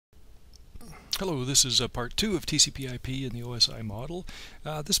Hello, this is part 2 of TCP IP in the OSI model.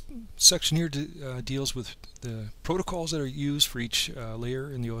 This section here deals with the protocols that are used for each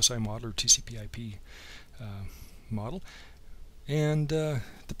layer in the OSI model or TCP IP model, and the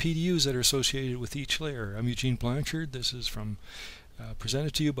PDUs that are associated with each layer. I'm Eugene Blanchard. This is from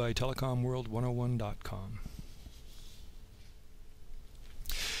presented to you by telecomworld101.com.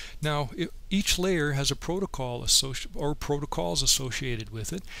 Now, each layer has a protocol or protocols associated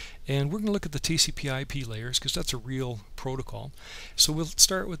with it, and we're going to look at the TCP IP layers because that's a real protocol. So we'll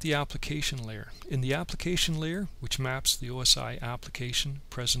start with the application layer. In the application layer, which maps the OSI application,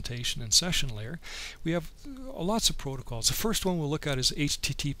 presentation, and session layer, we have lots of protocols. The first one we'll look at is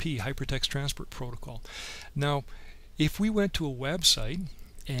HTTP, Hypertext Transport Protocol. Now, if we went to a website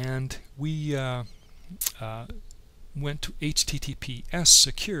and we went to HTTPS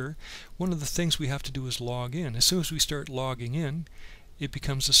secure, one of the things we have to do is log in. As soon as we start logging in, it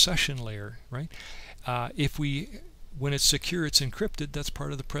becomes a session layer, right? When it's secure, it's encrypted. That's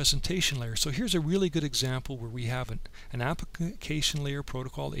part of the presentation layer. So here's a really good example where we have an application layer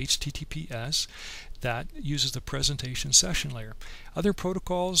protocol, HTTPS, that uses the presentation session layer. Other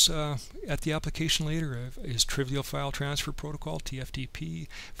protocols at the application layer is Trivial File Transfer Protocol, TFTP,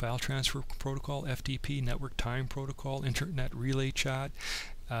 File Transfer Protocol, FTP, Network Time Protocol, Internet Relay Chat,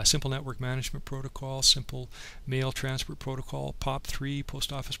 Simple Network Management Protocol, Simple Mail Transport Protocol, POP3,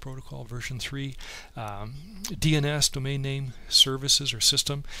 Post Office Protocol version 3, DNS, Domain Name Services or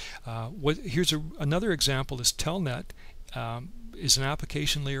System. Here's another example is Telnet is an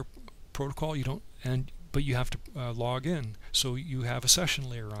application layer protocol. But you have to log in, so you have a session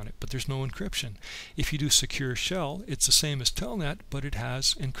layer on it, but there's no encryption. If you do secure shell, it's the same as Telnet, but it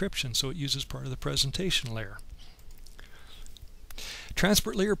has encryption, so it uses part of the presentation layer.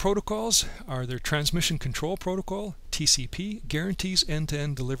 Transport layer protocols are their Transmission Control Protocol, TCP, guarantees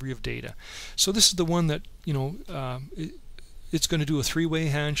end-to-end delivery of data. So this is the one that, it's going to do a three-way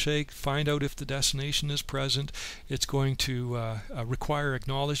handshake, find out if the destination is present. It's going to require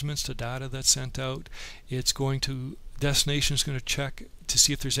acknowledgments to data that's sent out. Destination is going to check to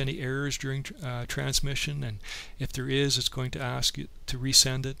see if there's any errors during transmission, and if there is, it's going to ask you to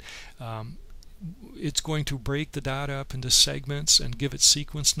resend it. It's going to break the data up into segments and give it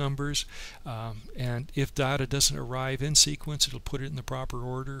sequence numbers, and if data doesn't arrive in sequence, it'll put it in the proper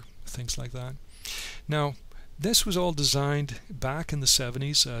order, things like that. Now, this was all designed back in the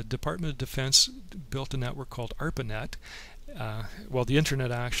 70s. Department of Defense built a network called ARPANET. Well, the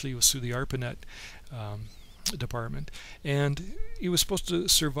internet actually was through the ARPANET department, and it was supposed to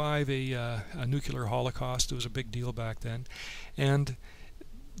survive a nuclear holocaust. It was a big deal back then, and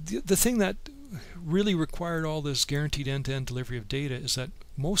the thing that really required all this guaranteed end-to-end delivery of data is that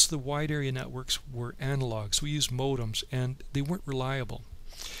most of the wide area networks were analog. So we used modems, and they weren't reliable.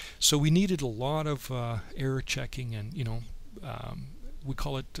 So we needed a lot of error checking, and we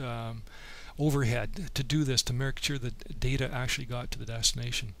call it overhead to do this, to make sure that data actually got to the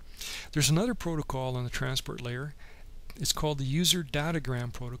destination. There's another protocol on the transport layer. It's called the User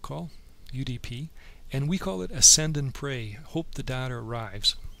Datagram Protocol, UDP, and we call it Ascend and Pray, hope the data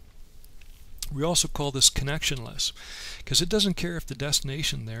arrives. We also call this connectionless, because it doesn't care if the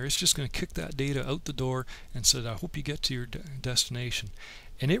destination there. It's just going to kick that data out the door and say, I hope you get to your destination.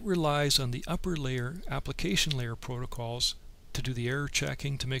 And it relies on the upper layer, application layer protocols to do the error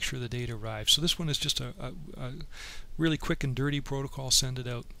checking to make sure the data arrives. So this one is just a really quick and dirty protocol, send it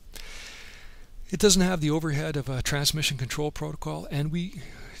out. It doesn't have the overhead of a transmission control protocol, and we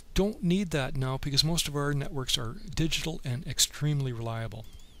don't need that now because most of our networks are digital and extremely reliable.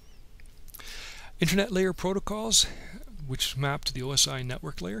 Internet layer protocols, which map to the OSI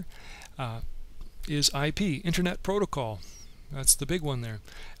network layer, is IP, Internet Protocol. That's the big one there.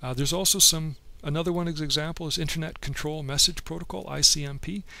 There's also another one as example is Internet Control Message Protocol,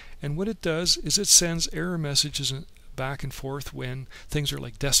 ICMP, and what it does is it sends error messages back and forth when things are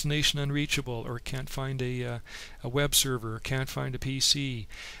like destination unreachable, or can't find a web server, or can't find a PC.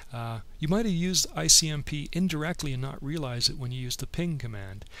 You might have used ICMP indirectly and not realize it when you use the ping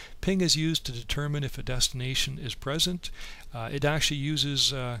command. Ping is used to determine if a destination is present. It actually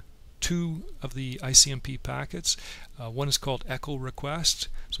uses two of the ICMP packets. One is called echo request,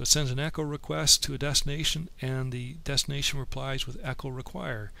 so it sends an echo request to a destination, and the destination replies with echo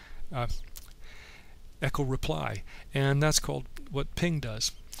reply, and that's called what ping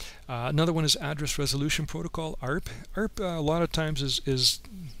does. Another one is Address Resolution Protocol, ARP. ARP a lot of times is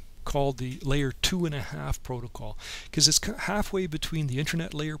called the layer 2.5 protocol, because it's halfway between the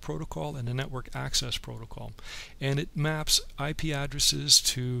internet layer protocol and the network access protocol, and it maps IP addresses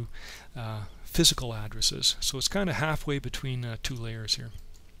to physical addresses, so it's kind of halfway between two layers here.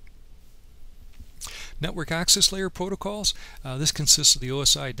 Network access layer protocols. This consists of the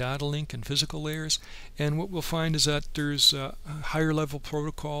OSI data link and physical layers, and what we'll find is that there's higher level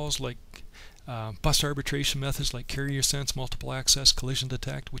protocols like bus arbitration methods like carrier sense, multiple access, collision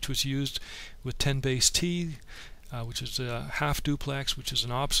detect, which was used with 10 base T, which is half duplex, which is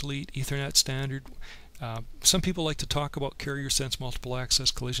an obsolete Ethernet standard. Some people like to talk about carrier sense, multiple access,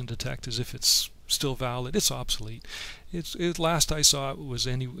 collision detect as if it's still valid. It's obsolete. Last I saw it was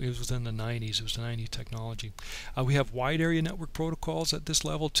in the 90s. It was the 90s technology. We have wide area network protocols at this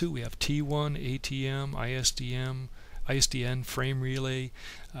level too. We have T1, ATM, ISDN, frame relay,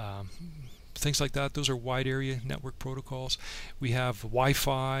 things like that. Those are wide area network protocols. We have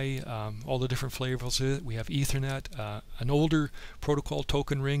Wi-Fi, all the different flavors of it. We have Ethernet, an older protocol,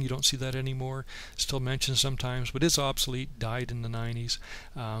 token ring. You don't see that anymore. Still mentioned sometimes, but it's obsolete. Died in the 90s.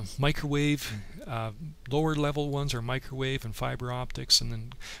 Microwave, lower level ones are microwave and fiber optics, and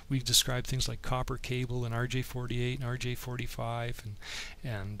then we describe things like copper cable and RJ48 and RJ45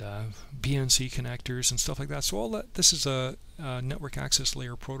 and BNC connectors and stuff like that. So all that, this is a network access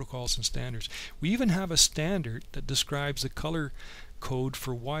layer protocols and standards. We even have a standard that describes the color code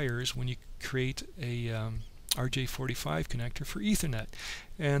for wires when you create a RJ45 connector for Ethernet.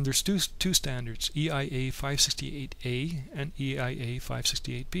 And there's two standards, EIA 568A and EIA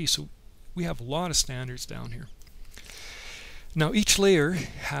 568B. So we have a lot of standards down here. Now each layer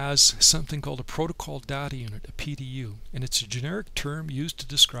has something called a protocol data unit, a PDU, and it's a generic term used to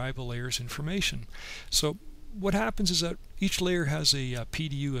describe a layer's information. So what happens is that each layer has a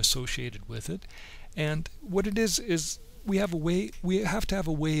PDU associated with it, and what it is we have to have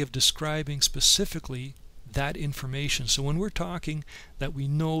a way of describing specifically that information. So when we're talking, that we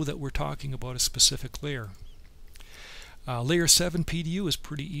know that we're talking about a specific layer. Layer 7 PDU is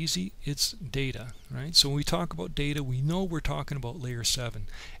pretty easy. It's data, right? So when we talk about data, we know we're talking about layer 7,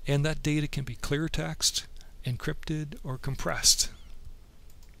 and that data can be clear text, encrypted, or compressed.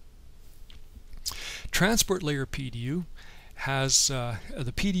 Transport layer PDU has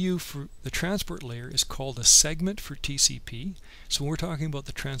the PDU for the transport layer is called a segment for TCP. So when we're talking about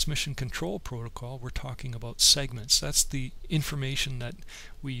the transmission control protocol, we're talking about segments. That's the information that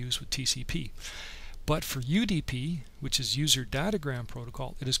we use with TCP. But for UDP, which is user datagram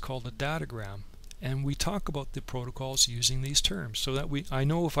protocol, it is called a datagram. And we talk about the protocols using these terms, so that I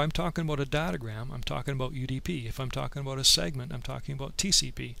know if I'm talking about a datagram, I'm talking about UDP. If I'm talking about a segment, I'm talking about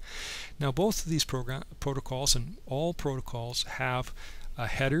TCP. Now both of these protocols and all protocols have a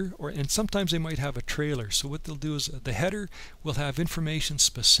header, and sometimes they might have a trailer. So what they'll do is the header will have information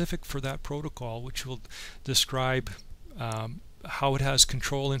specific for that protocol, which will describe how it has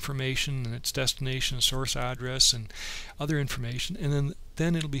control information and its destination, source address, and other information, and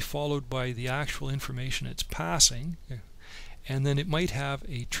then it'll be followed by the actual information it's passing, and then it might have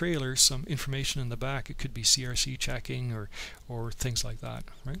a trailer, some information in the back. It could be CRC checking or things like that,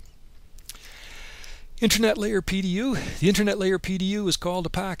 right? Internet layer PDU. The internet layer PDU is called a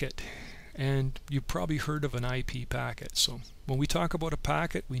packet, and you've probably heard of an IP packet. So when we talk about a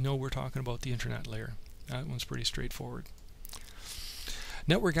packet, we know we're talking about the internet layer. That one's pretty straightforward.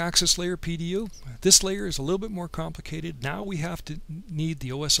 Network access layer PDU. This layer is a little bit more complicated. Now we have to need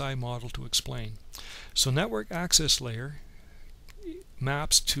the OSI model to explain. So network access layer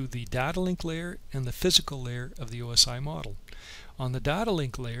maps to the data link layer and the physical layer of the OSI model. On the data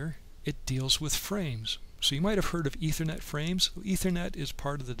link layer, it deals with frames. So you might have heard of Ethernet frames. Ethernet is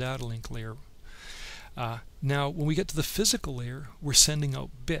part of the data link layer. Now when we get to the physical layer, we're sending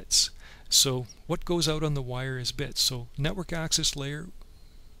out bits. So what goes out on the wire is bits. So network access layer,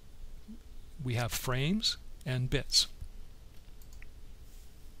 we have frames and bits.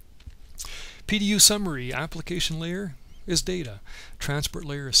 PDU Summary, application layer is data. Transport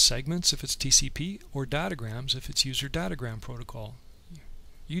layer is segments if it's TCP, or datagrams if it's user datagram protocol,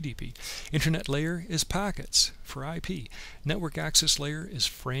 UDP. Internet layer is packets for IP. Network access layer is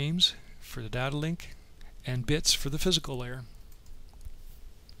frames for the data link and bits for the physical layer.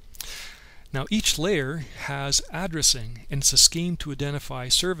 Now each layer has addressing, and it's a scheme to identify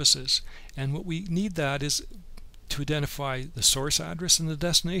services, and what we need that is to identify the source address and the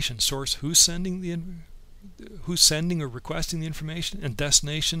destination. Source, who's sending or requesting the information, and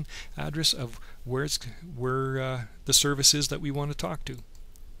destination address of where the service is that we want to talk to.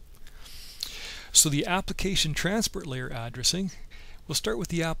 So the application transport layer addressing, we'll start with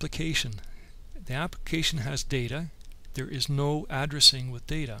the application. The application has data. There is no addressing with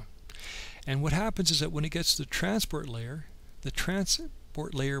data. And what happens is that when it gets to the transport layer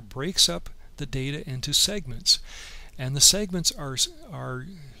breaks up the data into segments, and the segments are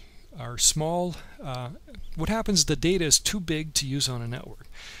are small. What happens, the data is too big to use on a network.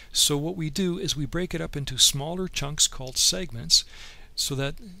 So what we do is we break it up into smaller chunks called segments, so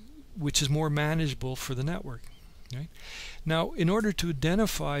that which is more manageable for the network. Right? Now, in order to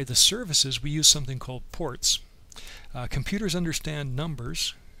identify the services, we use something called ports. Computers understand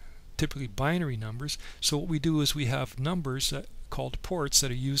numbers, typically binary numbers, so what we do is we have numbers called ports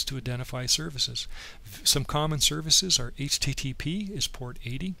that are used to identify services. Some common services are HTTP is port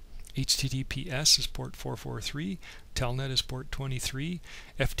 80, HTTPS is port 443, Telnet is port 23,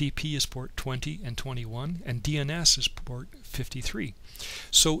 FTP is port 20 and 21, and DNS is port 53.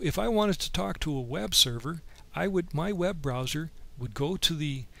 So if I wanted to talk to a web server, my web browser would go to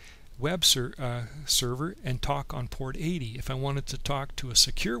the web server and talk on port 80. If I wanted to talk to a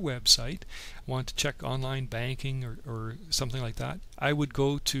secure website, want to check online banking or something like that, I would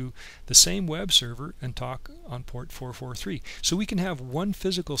go to the same web server and talk on port 443. So we can have one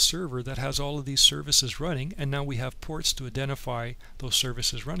physical server that has all of these services running, and now we have ports to identify those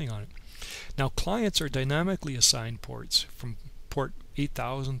services running on it. Now, clients are dynamically assigned ports from port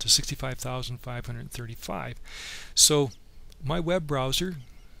 8000 to 65535. So my web browser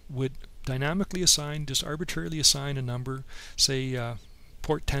would dynamically assign, just arbitrarily assign a number, say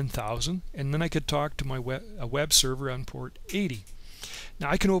port 10,000, and then I could talk to my web server on port 80. Now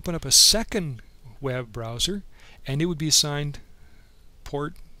I can open up a second web browser, and it would be assigned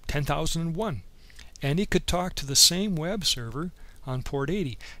port 10,001, and it could talk to the same web server on port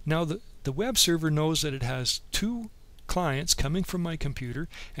 80. Now the web server knows that it has two clients coming from my computer,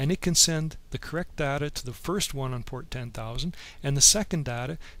 and it can send the correct data to the first one on port 10,000 and the second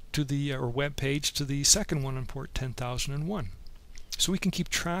data to the web page to the second one on port 10,001. So we can keep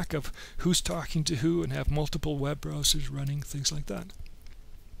track of who's talking to who and have multiple web browsers running, things like that.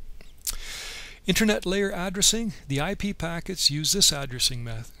 Internet layer addressing. The IP packets use this addressing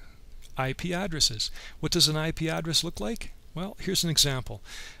method. IP addresses. What does an IP address look like? Well, here's an example.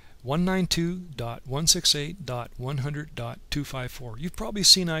 192.168.100.254. You've probably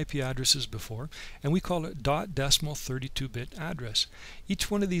seen IP addresses before, and we call it dot decimal 32-bit address.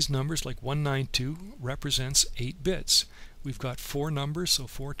 Each one of these numbers, like 192, represents 8 bits. We've got 4 numbers, so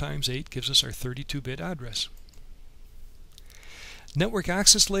 4 times 8 gives us our 32-bit address. Network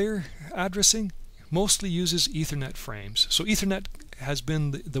access layer addressing mostly uses Ethernet frames. So Ethernet has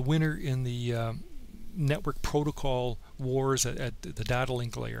been the winner in the network protocol wars at the data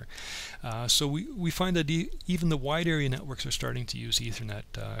link layer. So we find that even the wide area networks are starting to use Ethernet.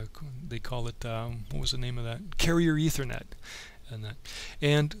 They call it, what was the name of that? Carrier Ethernet.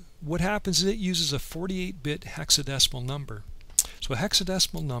 And what happens is it uses a 48-bit hexadecimal number. So a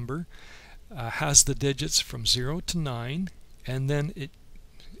hexadecimal number has the digits from 0 to 9, and then it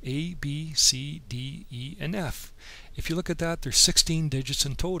A, B, C, D, E, and F. If you look at that, there's 16 digits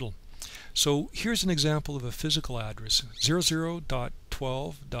in total. So here's an example of a physical address,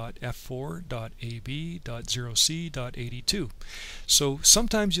 00.12.f4.ab.0c.82. So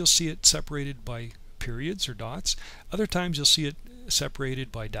sometimes you'll see it separated by periods or dots, other times you'll see it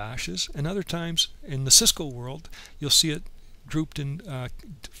separated by dashes, and other times in the Cisco world you'll see it grouped in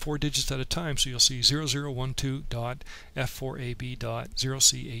 4 digits at a time, so you'll see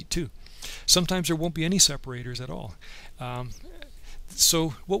 0012.f4ab.0c82. Sometimes there won't be any separators at all.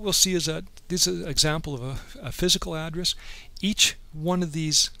 So what we'll see is that this is an example of a physical address. Each one of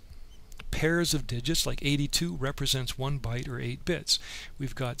these pairs of digits, like 82, represents 1 byte or 8 bits.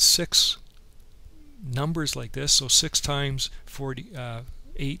 We've got 6 numbers like this, so 6 times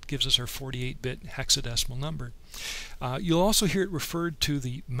 48 gives us our 48-bit hexadecimal number. You'll also hear it referred to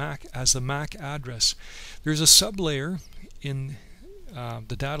the MAC as the MAC address. There's a sublayer in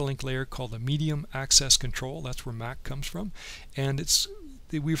the data link layer called the medium access control. That's where MAC comes from, and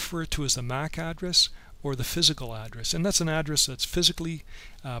we refer to as the MAC address or the physical address, and that's an address that's physically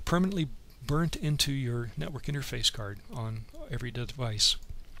permanently burnt into your network interface card on every device.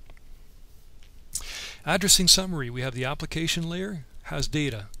 Addressing summary. We have the application layer has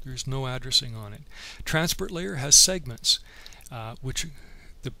data. There's no addressing on it. Transport layer has segments, which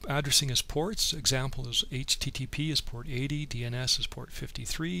the addressing is ports. Example is HTTP is port 80, DNS is port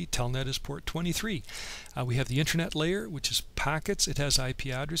 53, Telnet is port 23. We have the internet layer, which is packets. It has IP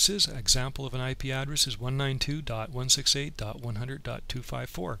addresses. Example of an IP address is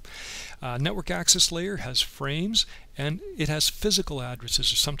 192.168.100.254. Network access layer has frames, and it has physical addresses,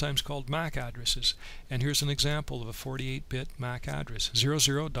 sometimes called MAC addresses. And here's an example of a 48-bit MAC address,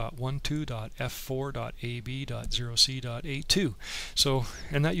 00.12.f4.ab.0c.82. So,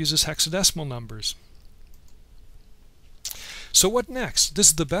 and that uses hexadecimal numbers. So what next? This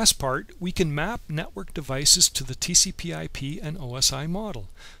is the best part. We can map network devices to the TCP IP and OSI model.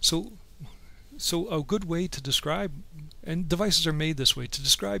 So a good way to describe, and devices are made this way, to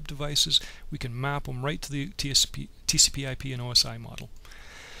describe devices, we can map them right to the TCP IP and OSI model.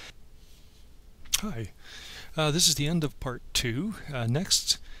 Hi, this is the end of part 2.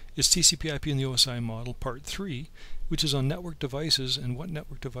 Next is TCP IP and the OSI model, part 3, which is on network devices and what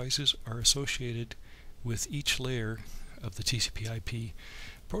network devices are associated with each layer of the TCP IP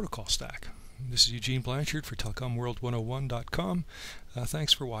protocol stack. This is Eugene Blanchard for telecomworld101.com.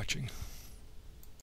 Thanks for watching.